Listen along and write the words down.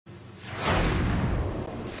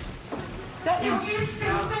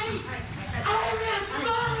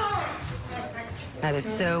That is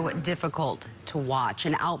so difficult to watch.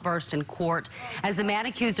 An outburst in court as the man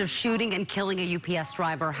accused of shooting and killing a UPS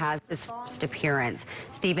driver has his first appearance.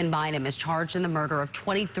 Stephen Bynum is charged in the murder of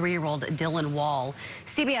 23-year-old Dylan Wall.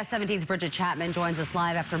 CBS 17's Bridget Chapman joins us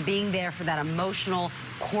live after being there for that emotional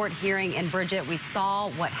court hearing. And Bridget, we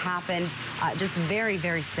saw what happened. Just very,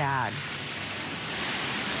 very sad.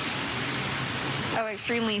 Oh,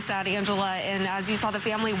 extremely sad, Angela. And as you saw, the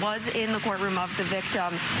family was in the courtroom of the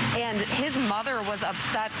victim. And his mother was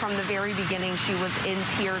upset from the very beginning. She was in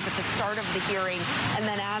tears at the start of the hearing. And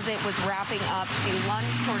then as it was wrapping up, she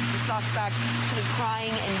lunged towards the suspect. She was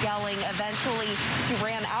crying and yelling. Eventually, she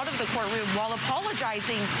ran out of the courtroom while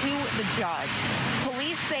apologizing to the judge.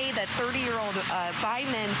 Police say that 30-year-old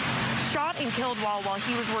Bynum shot and killed Wall while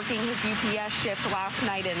he was working his UPS shift last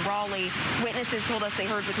night in Raleigh. Witnesses told us they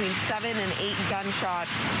heard between 7 and 8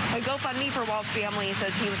 gunshots. A GoFundMe for Wall's family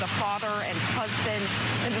says he was a father and husband.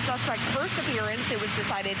 In the suspect's first appearance, it was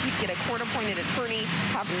decided he'd get a court-appointed attorney,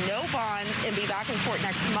 have no bond, and be back in court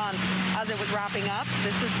next month. As it was wrapping up,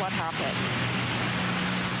 this is what happened.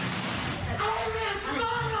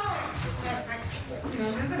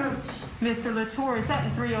 Mr. Latour, is that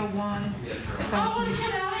in 301? Yes, sir. I want to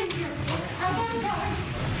get out of here. I want to go.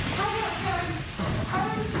 I want to go. I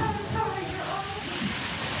want to go.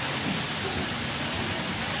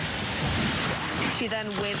 She then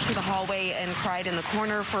went to the hallway and cried in the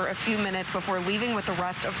corner for a few minutes before leaving with the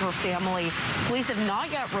rest of her family. Police have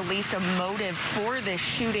not yet released a motive for this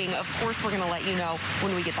shooting. Of course, we're going to let you know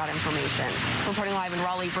when we get that information. Reporting live in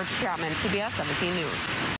Raleigh, Bridget Chapman, CBS 17 News.